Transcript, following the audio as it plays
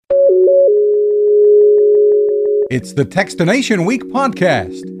It's the Techstination Week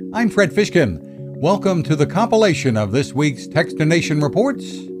podcast. I'm Fred Fishkin. Welcome to the compilation of this week's Techstination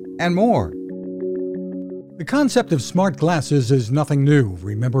reports and more. The concept of smart glasses is nothing new.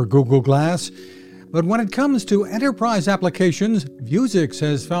 Remember Google Glass? But when it comes to enterprise applications, Vuzix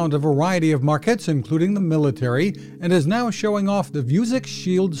has found a variety of markets, including the military, and is now showing off the Vuzix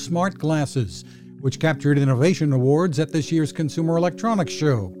Shield smart glasses, which captured innovation awards at this year's Consumer Electronics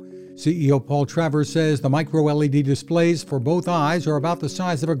Show. CEO Paul Travers says the micro-LED displays for both eyes are about the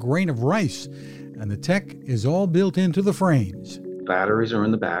size of a grain of rice, and the tech is all built into the frames. Batteries are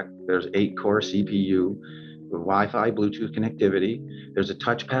in the back. There's 8-core CPU, with Wi-Fi, Bluetooth connectivity. There's a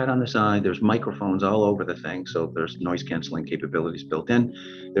touchpad on the side. There's microphones all over the thing, so there's noise canceling capabilities built in.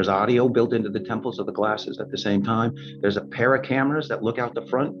 There's audio built into the temples of the glasses at the same time. There's a pair of cameras that look out the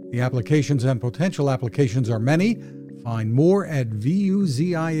front. The applications and potential applications are many. Find more at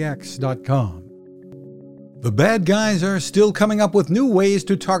vuzix.com. The bad guys are still coming up with new ways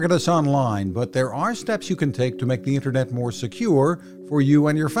to target us online, but there are steps you can take to make the internet more secure for you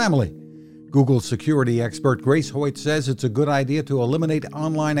and your family. Google security expert Grace Hoyt says it's a good idea to eliminate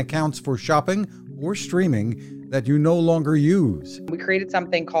online accounts for shopping or streaming that you no longer use. We created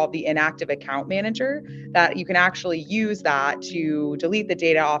something called the Inactive Account Manager that you can actually use that to delete the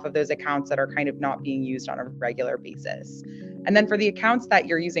data off of those accounts that are kind of not being used on a regular basis. And then for the accounts that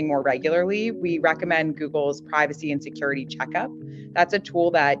you're using more regularly, we recommend Google's Privacy and Security Checkup. That's a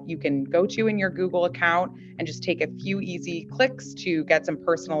tool that you can go to in your Google account and just take a few easy clicks to get some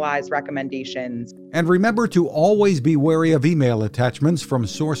personalized recommendations. And remember to always be wary of email attachments from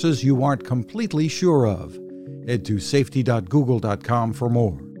sources you aren't completely sure of. Head to safety.google.com for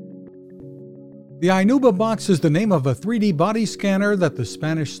more. The Inuba box is the name of a 3D body scanner that the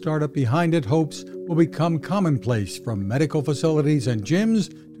Spanish startup behind it hopes will become commonplace from medical facilities and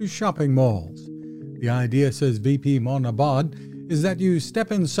gyms to shopping malls. The idea, says VP Monabad, is that you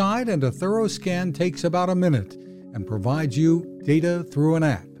step inside and a thorough scan takes about a minute and provides you data through an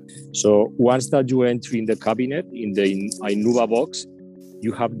app. So once that you enter in the cabinet, in the Inuba box,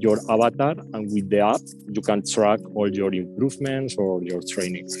 you have your avatar, and with the app, you can track all your improvements or your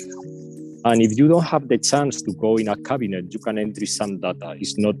training. And if you don't have the chance to go in a cabinet, you can enter some data.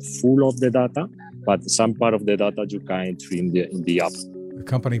 It's not full of the data, but some part of the data you can enter in the app. The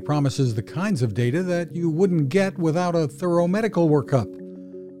company promises the kinds of data that you wouldn't get without a thorough medical workup.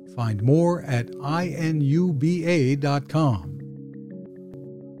 Find more at inuba.com.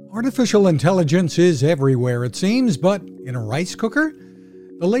 Artificial intelligence is everywhere, it seems, but in a rice cooker?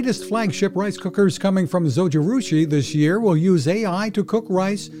 The latest flagship rice cookers coming from Zojirushi this year will use AI to cook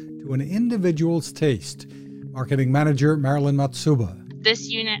rice to an individual's taste. Marketing manager Marilyn Matsuba. This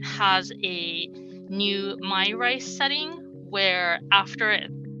unit has a new My Rice setting where after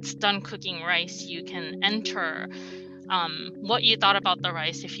it's done cooking rice, you can enter what you thought about the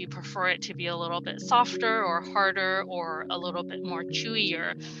rice, if you prefer it to be a little bit softer or harder or a little bit more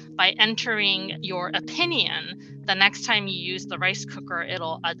chewier. By entering your opinion, the next time you use the rice cooker,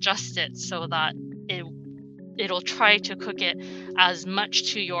 it'll adjust it so that it'll try to cook it as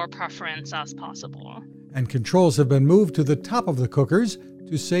much to your preference as possible. And controls have been moved to the top of the cookers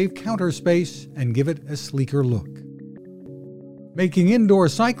to save counter space and give it a sleeker look. Making indoor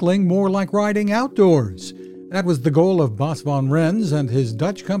cycling more like riding outdoors. That was the goal of Bas van Rens and his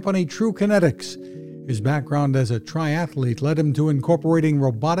Dutch company True Kinetics. His background as a triathlete led him to incorporating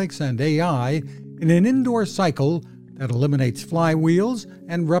robotics and AI in an indoor cycle that eliminates flywheels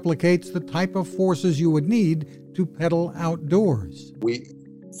and replicates the type of forces you would need to pedal outdoors. We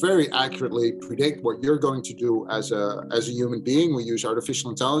very accurately predict what you're going to do as a human being. We use artificial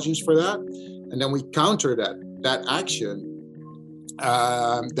intelligence for that. And then we counter that action,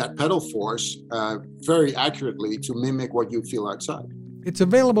 that pedal force, very accurately to mimic what you feel outside. It's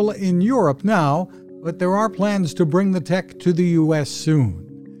available in Europe now, but there are plans to bring the tech to the U.S. soon.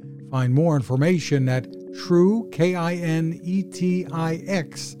 Find more information at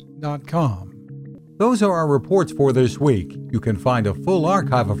truekinetix.com. Those are our reports for this week. You can find a full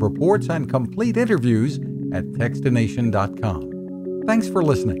archive of reports and complete interviews at Techstination.com. Thanks for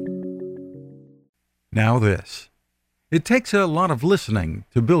listening. Now this. It takes a lot of listening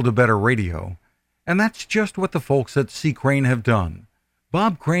to build a better radio, and that's just what the folks at C. Crane have done.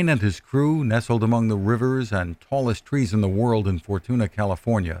 Bob Crane and his crew, nestled among the rivers and tallest trees in the world in Fortuna,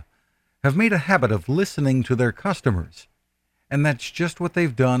 California, have made a habit of listening to their customers. And that's just what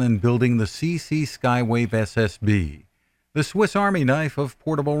they've done in building the CC Skywave SSB, the Swiss Army knife of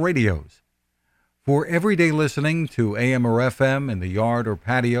portable radios. For everyday listening to AM or FM in the yard or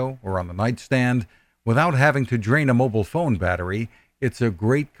patio or on the nightstand, without having to drain a mobile phone battery, it's a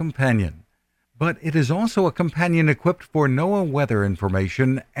great companion. but it is also a companion equipped for NOAA weather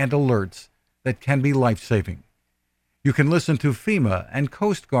information and alerts that can be life-saving. You can listen to FEMA and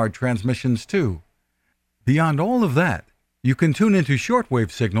Coast Guard transmissions too. Beyond all of that, you can tune into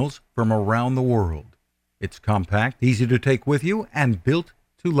shortwave signals from around the world. It's compact, easy to take with you, and built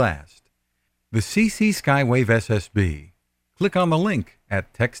to last. The CC Skywave SSB. Click on the link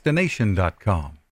at Techstination.com.